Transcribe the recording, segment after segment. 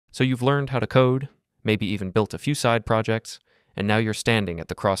So you've learned how to code, maybe even built a few side projects, and now you're standing at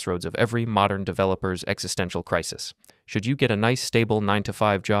the crossroads of every modern developer's existential crisis. Should you get a nice, stable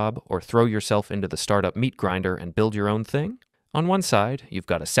 9-to-5 job or throw yourself into the startup meat grinder and build your own thing? On one side, you've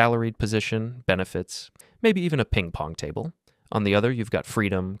got a salaried position, benefits, maybe even a ping pong table. On the other, you've got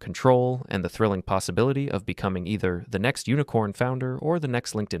freedom, control, and the thrilling possibility of becoming either the next unicorn founder or the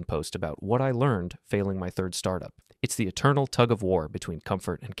next LinkedIn post about what I learned failing my third startup. It's the eternal tug of war between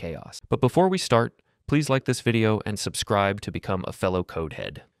comfort and chaos. But before we start, please like this video and subscribe to become a fellow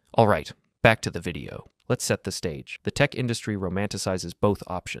codehead. All right, back to the video. Let's set the stage. The tech industry romanticizes both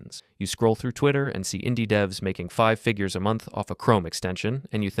options. You scroll through Twitter and see indie devs making 5 figures a month off a Chrome extension,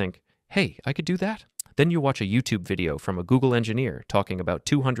 and you think, hey, I could do that? Then you watch a YouTube video from a Google engineer talking about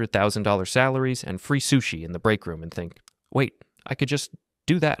 $200,000 salaries and free sushi in the break room and think, wait, I could just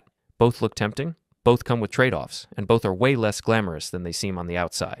do that. Both look tempting, both come with trade-offs, and both are way less glamorous than they seem on the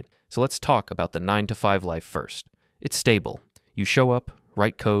outside. So let's talk about the 9-to-5 life first. It's stable. You show up,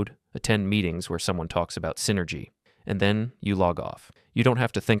 write code, attend meetings where someone talks about synergy, and then you log off. You don't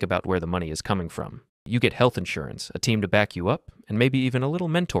have to think about where the money is coming from. You get health insurance, a team to back you up, and maybe even a little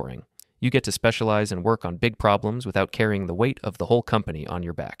mentoring. You get to specialize and work on big problems without carrying the weight of the whole company on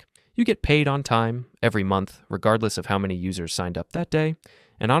your back. You get paid on time, every month, regardless of how many users signed up that day,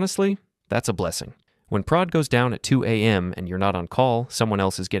 and honestly, that's a blessing. When prod goes down at 2 a.m. and you're not on call, someone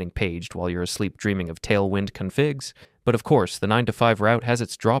else is getting paged while you're asleep dreaming of Tailwind configs. But of course, the 9-to-5 route has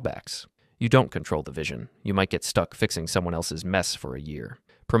its drawbacks. You don't control the vision. You might get stuck fixing someone else's mess for a year.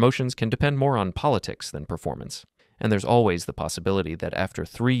 Promotions can depend more on politics than performance. And there's always the possibility that after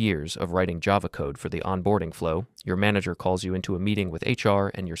 3 years of writing Java code for the onboarding flow, your manager calls you into a meeting with HR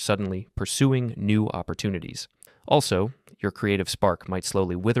and you're suddenly pursuing new opportunities. Also, your creative spark might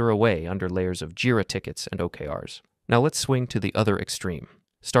slowly wither away under layers of Jira tickets and OKRs. Now let's swing to the other extreme,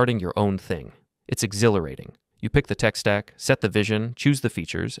 starting your own thing. It's exhilarating. You pick the tech stack, set the vision, choose the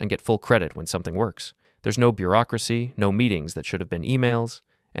features, and get full credit when something works. There's no bureaucracy, no meetings that should have been emails,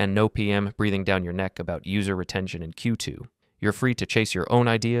 and no PM breathing down your neck about user retention in Q2. You're free to chase your own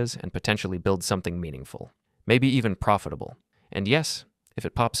ideas and potentially build something meaningful, maybe even profitable. And yes, if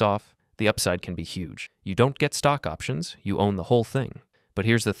it pops off, the upside can be huge. You don't get stock options, you own the whole thing. But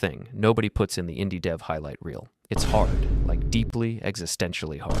here's the thing, nobody puts in the indie dev highlight reel. It's hard, like deeply,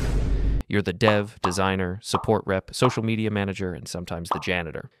 existentially hard. You're the dev, designer, support rep, social media manager, and sometimes the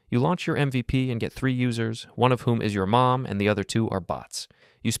janitor. You launch your MVP and get 3 users, one of whom is your mom and the other 2 are bots.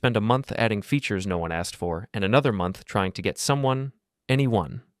 You spend a month adding features no one asked for, and another month trying to get someone,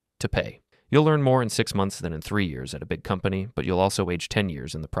 anyone, to pay. You'll learn more in 6 months than in 3 years at a big company, but you'll also age 10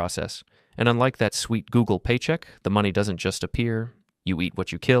 years in the process. And unlike that sweet Google paycheck, the money doesn't just appear. You eat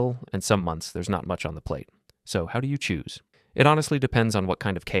what you kill, and some months there's not much on the plate. So how do you choose? It honestly depends on what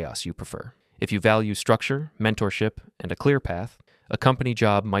kind of chaos you prefer. If you value structure, mentorship, and a clear path, a company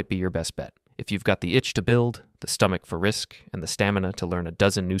job might be your best bet. If you've got the itch to build, the stomach for risk, and the stamina to learn a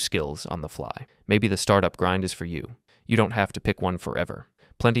dozen new skills on the fly, maybe the startup grind is for you. You don't have to pick one forever.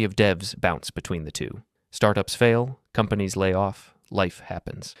 Plenty of devs bounce between the two. Startups fail, companies lay off, life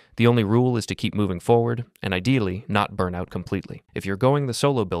happens. The only rule is to keep moving forward, and ideally, not burn out completely. If you're going the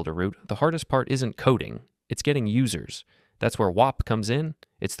solo builder route, the hardest part isn't coding, it's getting users. That's where WAP comes in.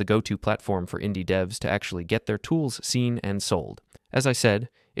 It's the go-to platform for indie devs to actually get their tools seen and sold. As I said,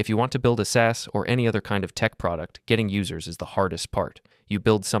 if you want to build a SaaS or any other kind of tech product, getting users is the hardest part. You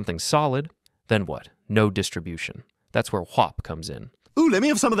build something solid, then what? No distribution. That's where WAP comes in. Ooh, let me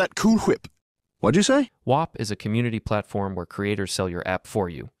have some of that Cool Whip. What'd you say? WAP is a community platform where creators sell your app for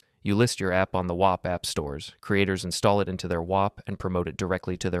you. You list your app on the WAP app stores. Creators install it into their WAP and promote it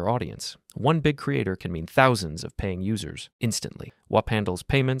directly to their audience. One big creator can mean thousands of paying users instantly. WAP handles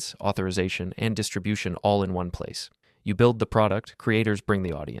payments, authorization, and distribution all in one place. You build the product, creators bring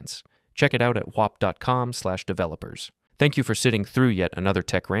the audience. Check it out at wap.com/developers. Thank you for sitting through yet another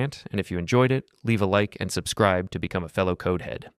tech rant, and if you enjoyed it, leave a like and subscribe to become a fellow codehead.